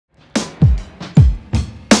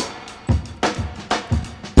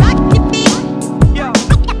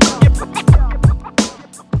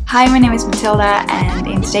Hi, my name is Matilda, and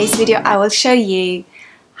in today's video I will show you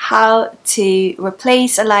how to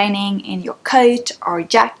replace a lining in your coat or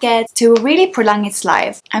jacket to really prolong its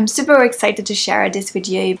life. I'm super excited to share this with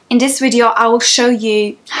you. In this video I will show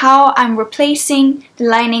you how I'm replacing the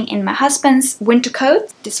lining in my husband's winter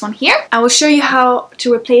coat, this one here. I will show you how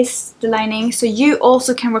to replace the lining so you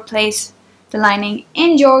also can replace the lining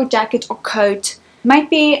in your jacket or coat.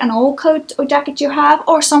 Might be an old coat or jacket you have,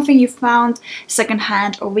 or something you found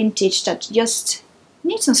secondhand or vintage that just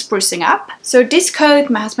needs some sprucing up. So this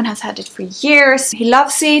coat, my husband has had it for years. He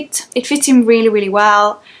loves it. It fits him really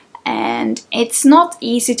well, and it's not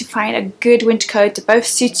easy to find a good winter coat that both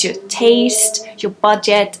suits your taste, your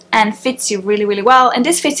budget, and fits you really well. And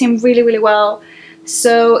this fits him really well.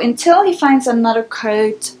 So until he finds another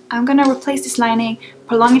coat, I'm gonna replace this lining,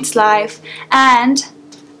 prolong its life, and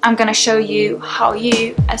I'm gonna show you how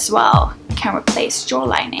you as well can replace your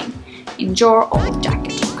lining in your old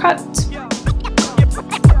jacket or coat.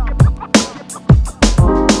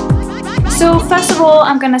 So first of all,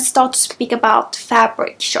 I'm gonna start to speak about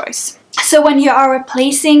fabric choice. So when you are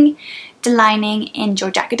replacing the lining in your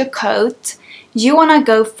jacket or coat, you wanna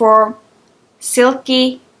go for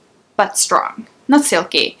silky but strong. Not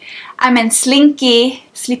silky, I meant slinky,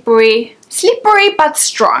 slippery but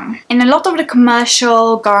strong. In a lot of the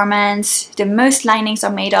commercial garments, the most linings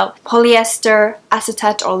are made of polyester,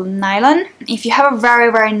 acetate or nylon. If you have a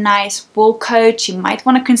very nice wool coat, you might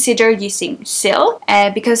want to consider using silk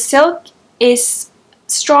because silk is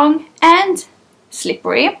strong and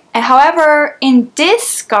slippery. However, in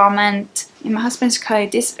this garment, in my husband's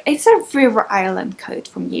coat, it's a River Island coat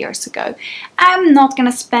from years ago. I'm not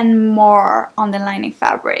gonna spend more on the lining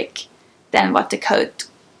fabric than what the coat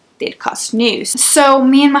did cost new. So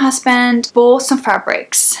me and my husband bought some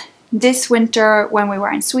fabrics this winter when we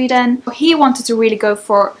were in Sweden. He wanted to really go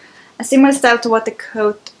for a similar style to what the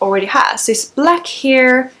coat already has. So it's black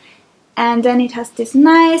here, and then it has this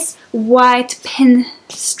nice white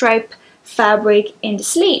pinstripe fabric in the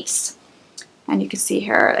sleeves. And you can see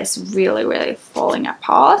here it's really falling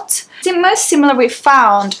apart. The most similar we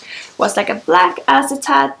found was like a black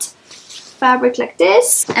acetate fabric like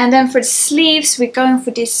this, and then for the sleeves we're going for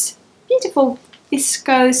this beautiful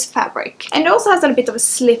viscose fabric, and it also has a bit of a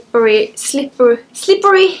slippery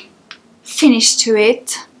finish to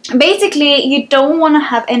it. Basically, you don't want to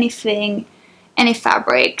have any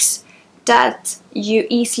fabrics that you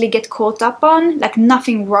easily get caught up on, like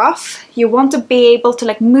nothing rough. You want to be able to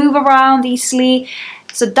like move around easily.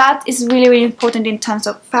 So that is really important in terms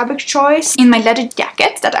of fabric choice. In my leather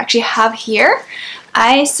jacket that I actually have here,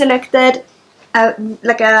 I selected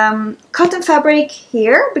cotton fabric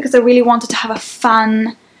here because I really wanted to have a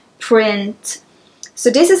fun print. So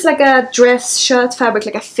this is like a dress shirt fabric,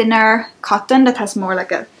 like a thinner cotton that has more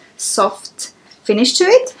like a soft finish to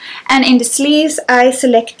it. And in the sleeves I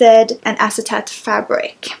selected an acetate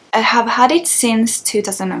fabric. I have had it since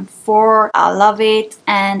 2004. I love it,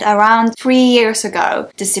 and around 3 years ago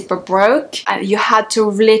the zipper broke. You had to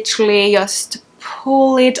literally just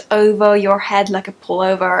pull it over your head like a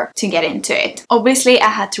pullover to get into it. Obviously I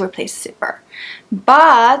had to replace the zipper,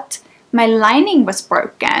 but my lining was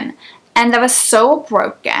broken, and that was so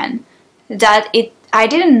broken that I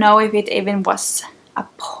didn't know if it even was a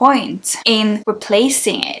point in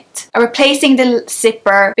replacing the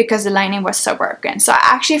zipper because the lining was so broken. So I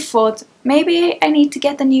actually thought maybe I need to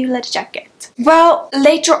get a new leather jacket. Well,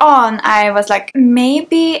 later on I was like,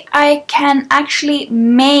 maybe I can actually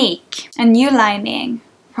make a new lining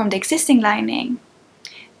from the existing lining,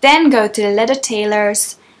 then go to the leather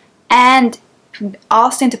tailors and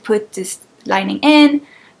ask them to put this lining in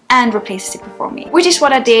and replace the zipper for me, which is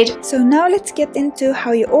what I did. So now let's get into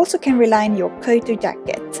how you also can reline your coat or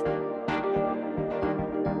jacket.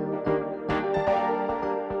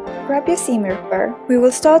 Grab your seam ripper. We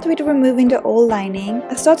will start with removing the old lining.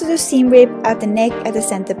 I started to seam rip at the neck at the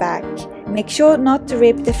center back. Make sure not to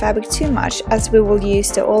rip the fabric too much, as we will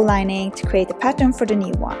use the old lining to create a pattern for the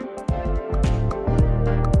new one.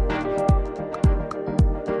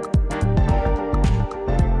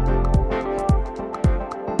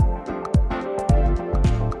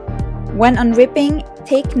 When unripping,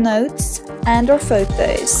 take notes and/or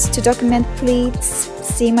photos to document pleats,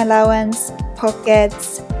 seam allowance,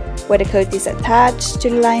 pockets, where the coat is attached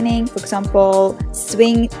to the lining, for example,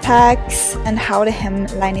 swing tags, and how the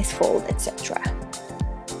hemline is folded, etc.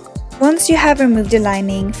 Once you have removed the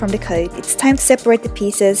lining from the coat, it's time to separate the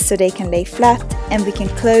pieces so they can lay flat and we can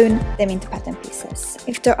clone them into pattern pieces.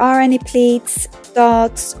 If there are any pleats,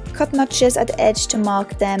 dots, cut notches at the edge to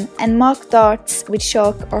mark them, and mark darts with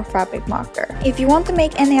chalk or fabric marker. If you want to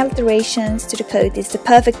make any alterations to the coat, it's the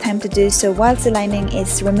perfect time to do so whilst the lining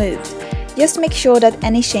is removed. Just make sure that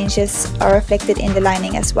any changes are reflected in the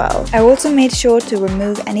lining as well. I also made sure to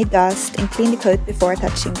remove any dust and clean the coat before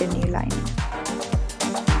attaching the new lining.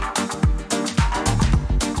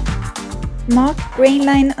 Mark grain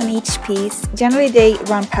line on each piece. Generally they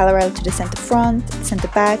run parallel to the center front, center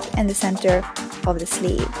back and the center of the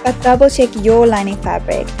sleeve. But double check your lining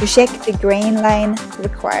fabric to check the grain line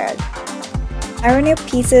required. Iron your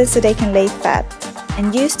pieces so they can lay flat,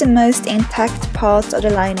 and use the most intact parts of the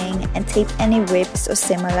lining and tape any rips or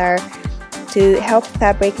similar to help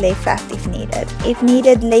fabric lay flat if needed. If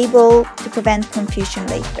needed, label to prevent confusion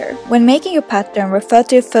later. When making your pattern, refer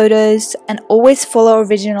to your photos and always follow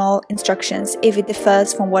original instructions if it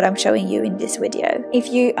differs from what I'm showing you in this video. If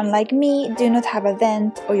you, unlike me, do not have a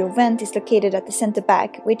vent or your vent is located at the center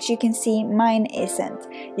back, which you can see mine isn't,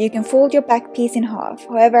 you can fold your back piece in half.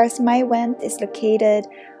 However, as my vent is located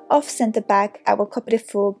off center back, I will copy the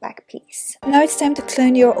full back piece. Now it's time to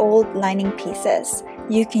clone your old lining pieces.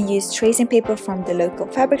 You can use tracing paper from the local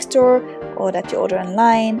fabric store or that you order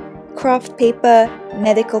online, craft paper,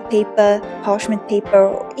 medical paper, parchment paper,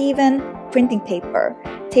 or even printing paper.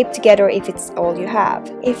 Tape together if it's all you have.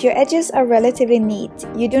 If your edges are relatively neat,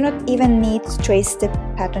 you do not even need to trace the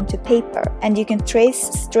pattern to paper, and you can trace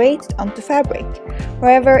straight onto fabric.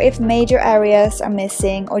 However, if major areas are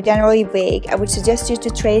missing or generally vague, I would suggest you to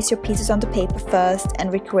trace your pieces onto paper first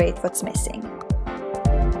and recreate what's missing.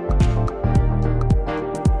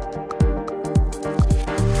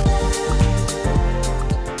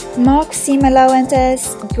 Mark seam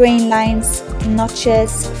allowances, grain lines,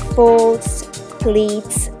 notches, folds,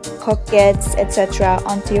 pleats, pockets, etc.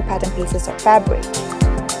 onto your pattern pieces of fabric.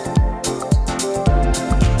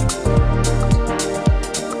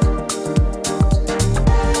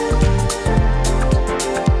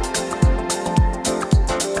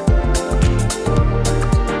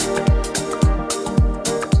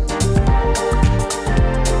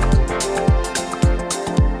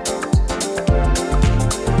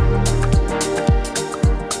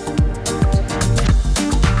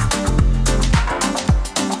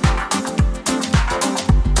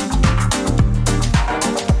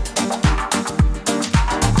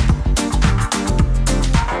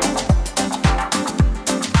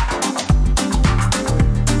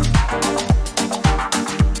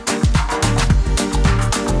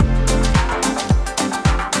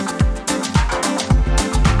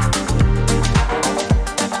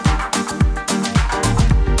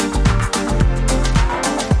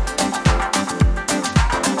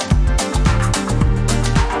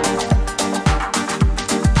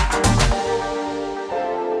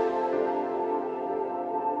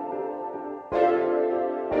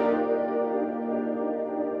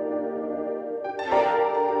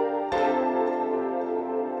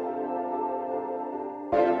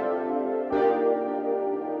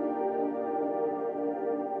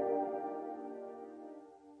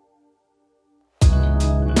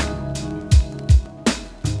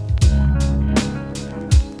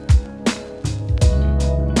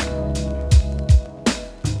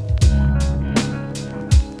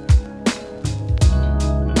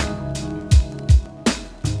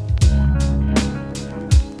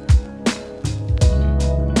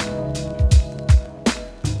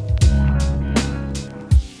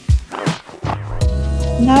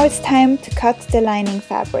 Now it's time to cut the lining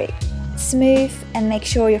fabric. Smooth and make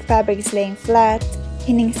sure your fabric is laying flat,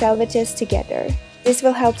 pinning selvages together. This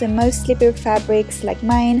will help the most slippery fabrics like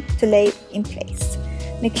mine to lay in place.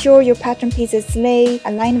 Make sure your pattern pieces lay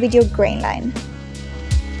aligned with your grain line.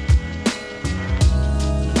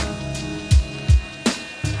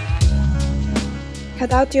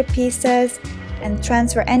 Cut out your pieces and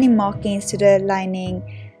transfer any markings to the lining,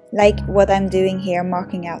 like what I'm doing here,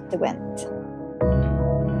 marking out the vent.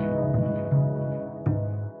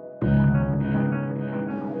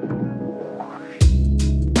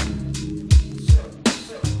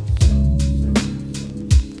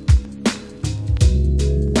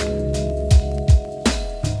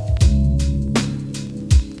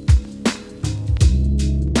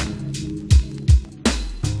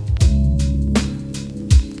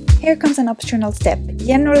 Here comes an optional step.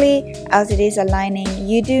 Generally, as it is a lining,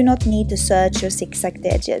 you do not need to serge or zigzag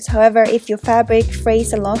the edges. However, if your fabric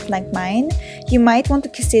frays a lot like mine, you might want to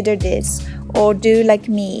consider this, or do like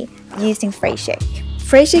me, using fray check.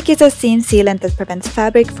 Fray Shake is a seam sealant that prevents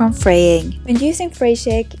fabric from fraying. When using Fray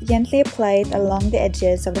Shake, gently apply it along the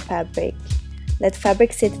edges of the fabric. Let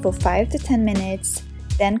fabric sit for 5 to 10 minutes,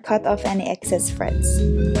 then cut off any excess threads.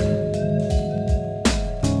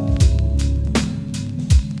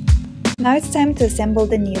 Now it's time to assemble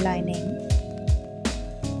the new lining.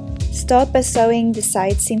 Start by sewing the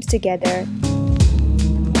side seams together.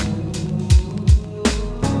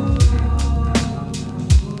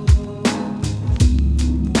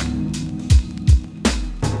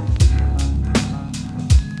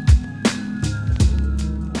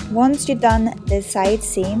 Once you've done the side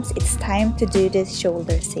seams, it's time to do the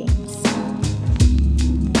shoulder seams.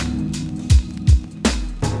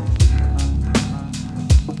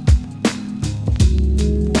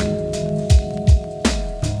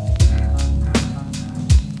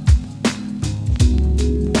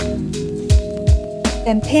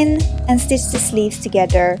 Then pin and stitch the sleeves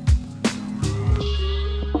together.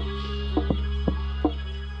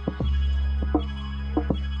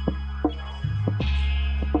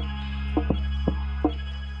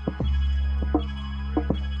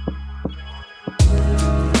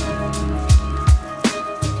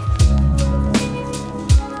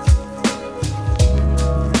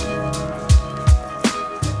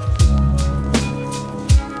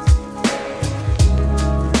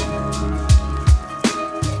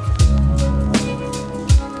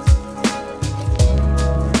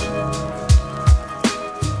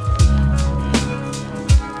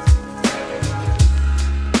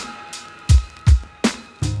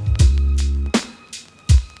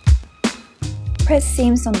 Press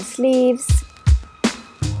seams on the sleeves,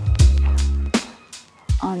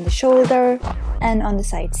 on the shoulder, and on the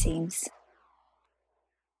side seams.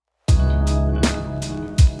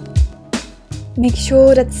 Make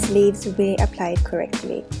sure that sleeves will be applied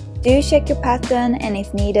correctly. Do check your pattern and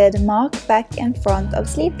if needed, mark back and front of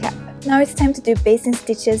sleeve cap. Now it's time to do basting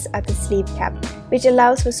stitches at the sleeve cap, which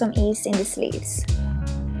allows for some ease in the sleeves.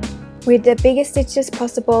 With the biggest stitches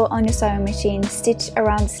possible on your sewing machine, stitch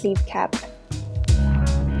around the sleeve cap.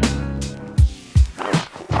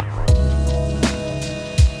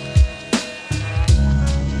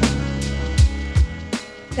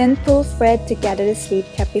 Then pull thread to gather the sleeve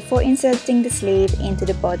cap before inserting the sleeve into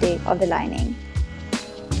the body of the lining.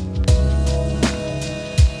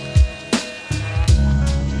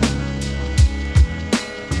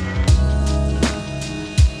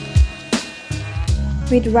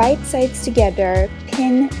 With right sides together,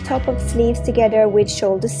 pin top of sleeves together with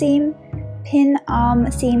shoulder seam, pin arm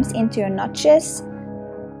seams into your notches.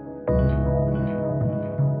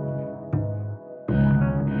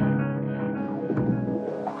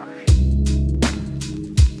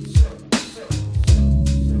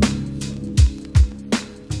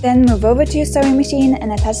 Then move over to your sewing machine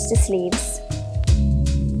and attach the sleeves.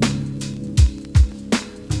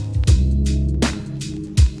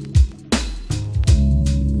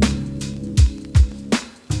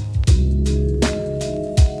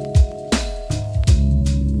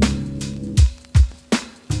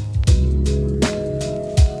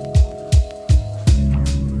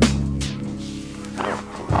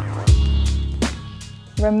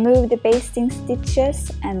 Remove the basting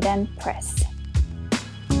stitches and then press.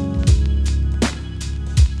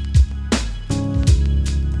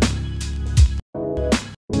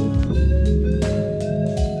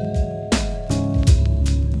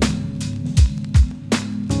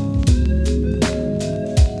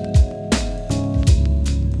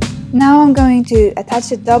 Now I'm going to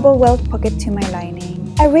attach a double welt pocket to my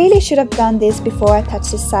lining. I really should have done this before I attach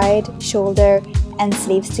the side, shoulder and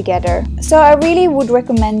sleeves together. So I really would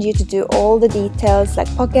recommend you to do all the details like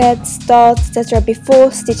pockets, dots, etc.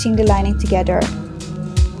 before stitching the lining together.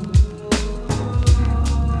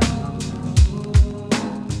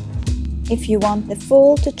 If you want the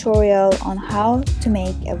full tutorial on how to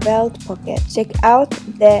make a welt pocket, check out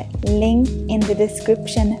the link in the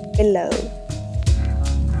description below.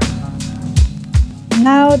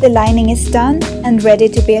 Now the lining is done and ready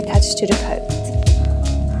to be attached to the coat.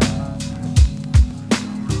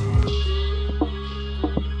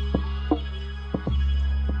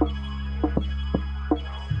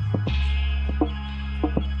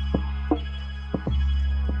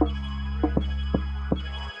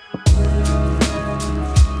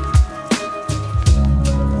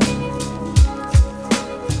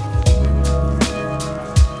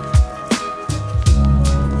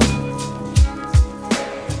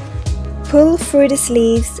 Pull through the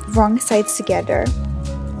sleeves wrong sides together.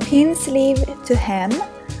 Pin sleeve to hem.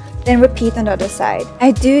 Then repeat on the other side.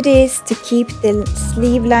 I do this to keep the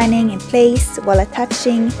sleeve lining in place while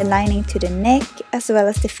attaching the lining to the neck as well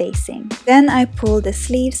as the facing. Then I pull the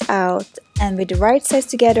sleeves out, and with the right sides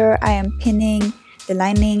together I am pinning the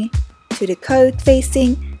lining to the coat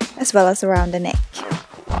facing as well as around the neck.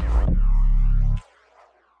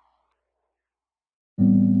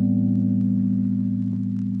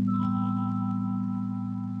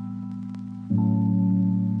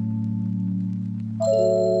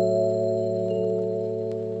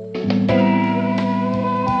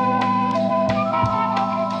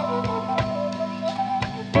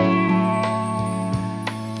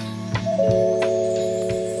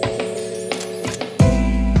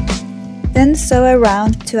 Then sew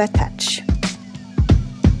around to attach.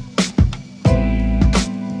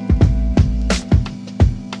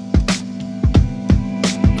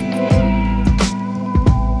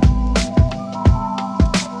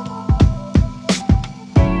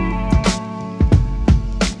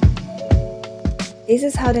 This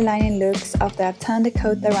is how the lining looks after I've turned the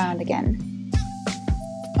coat around again.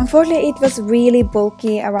 Unfortunately, it was really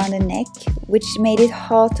bulky around the neck, which made it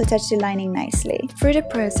hard to attach the lining nicely. Through the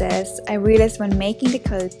process, I realized when making the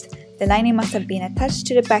coat, the lining must have been attached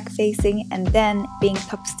to the back facing and then being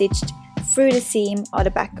top stitched through the seam or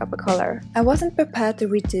the back of a collar. I wasn't prepared to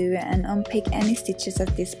redo and unpick any stitches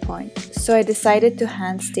at this point, so I decided to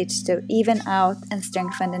hand stitch to even out and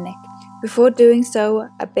strengthen the neck. Before doing so,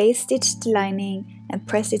 I base stitched the lining and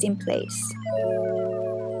pressed it in place.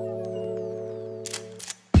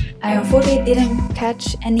 I unfortunately didn't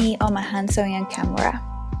catch any on my hand sewing on camera.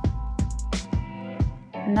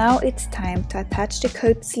 Now it's time to attach the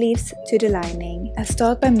coat sleeves to the lining. I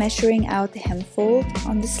start by measuring out the hem fold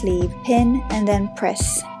on the sleeve, pin and then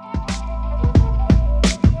press.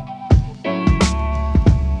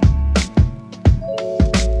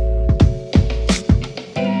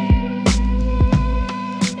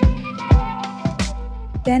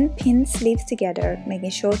 Then pin sleeves together,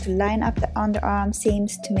 making sure to line up the underarm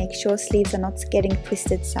seams to make sure sleeves are not getting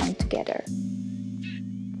twisted sewn together.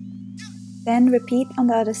 Then repeat on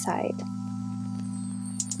the other side.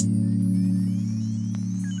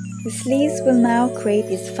 The sleeves will now create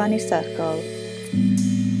this funny circle.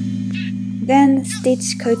 Then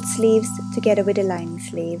stitch coat sleeves together with the lining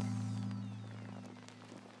sleeve.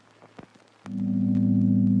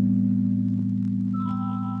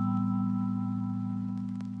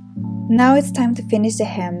 Now it's time to finish the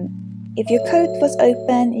hem. If your coat was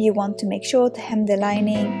open, you want to make sure to hem the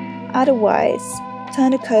lining, otherwise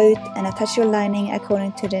turn the coat and attach your lining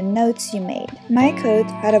according to the notes you made. My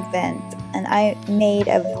coat had a vent and I made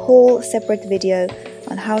a whole separate video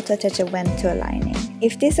on how to attach a vent to a lining.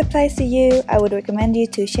 If this applies to you, I would recommend you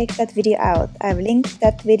to check that video out. I've linked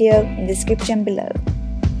that video in the description below.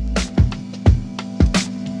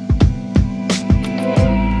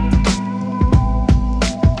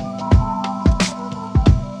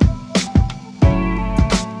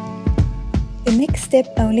 The next step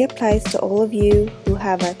only applies to all of you who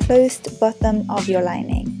have a closed bottom of your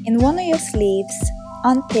lining. In one of your sleeves,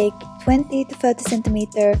 unpick 20 to 30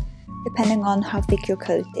 cm depending on how thick your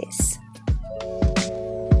coat is.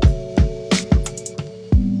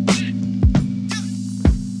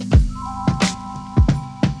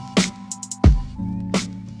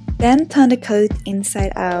 Then turn the coat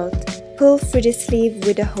inside out, pull through the sleeve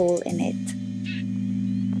with a hole in it.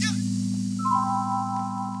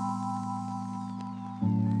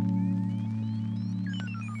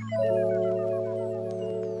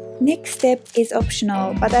 Next step is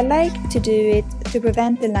optional, but I like to do it to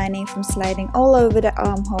prevent the lining from sliding all over the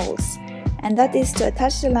armholes, and that is to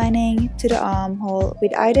attach the lining to the armhole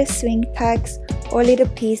with either swing tags or a little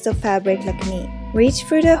piece of fabric like me. Reach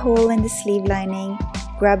through the hole in the sleeve lining,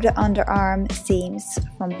 grab the underarm seams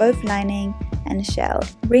from both lining and shell,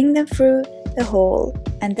 bring them through the hole,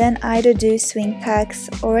 and then either do swing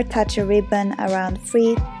tags or attach a ribbon around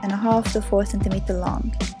 3.5 to 4 cm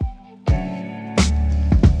long.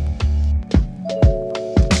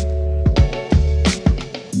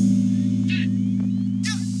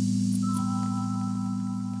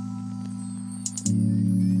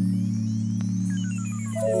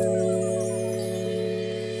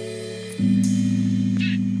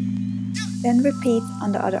 Then repeat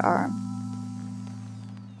on the other arm.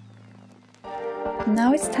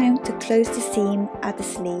 Now it's time to close the seam at the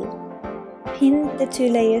sleeve. Pin the two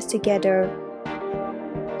layers together .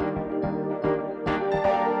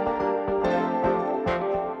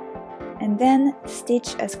 And then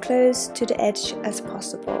stitch as close to the edge as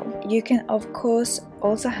possible. You can of course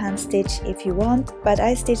also hand stitch if you want, but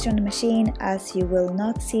I stitch on the machine as you will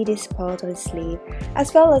not see this part of the sleeve,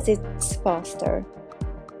 as well as it's faster.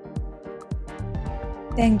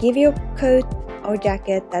 Then give your coat or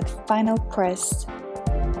jacket that final press.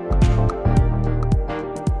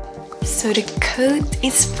 So the coat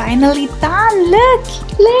is finally done.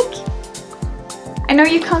 Look, look. I know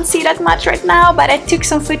you can't see that much right now, but I took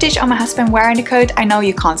some footage of my husband wearing the coat. I know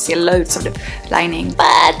you can't see loads of the lining,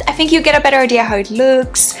 but I think you get a better idea how it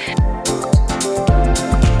looks.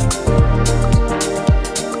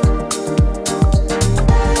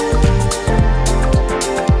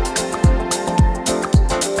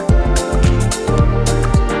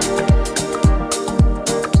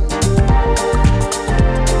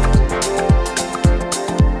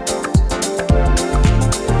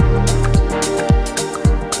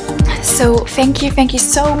 So thank you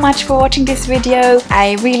so much for watching this video.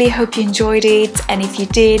 I really hope you enjoyed it, and if you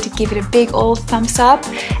did, give it a big old thumbs up.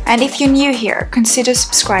 And if you're new here, consider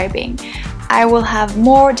subscribing. I will have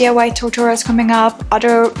more DIY tutorials coming up,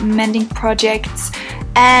 other mending projects,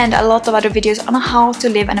 and a lot of other videos on how to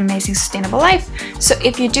live an amazing sustainable life. So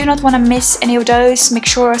if you do not want to miss any of those, make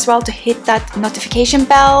sure as well to hit that notification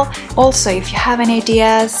bell. Also, if you have any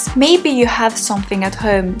ideas, maybe you have something at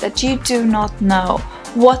home that you do not know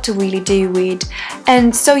what to really do with,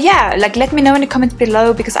 and so yeah, like let me know in the comments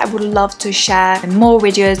below, because I would love to share more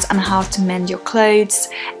videos on how to mend your clothes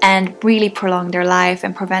and really prolong their life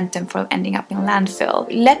and prevent them from ending up in landfill.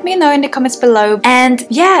 Let me know in the comments below, and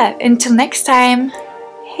yeah, until next time,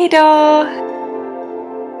 hej då!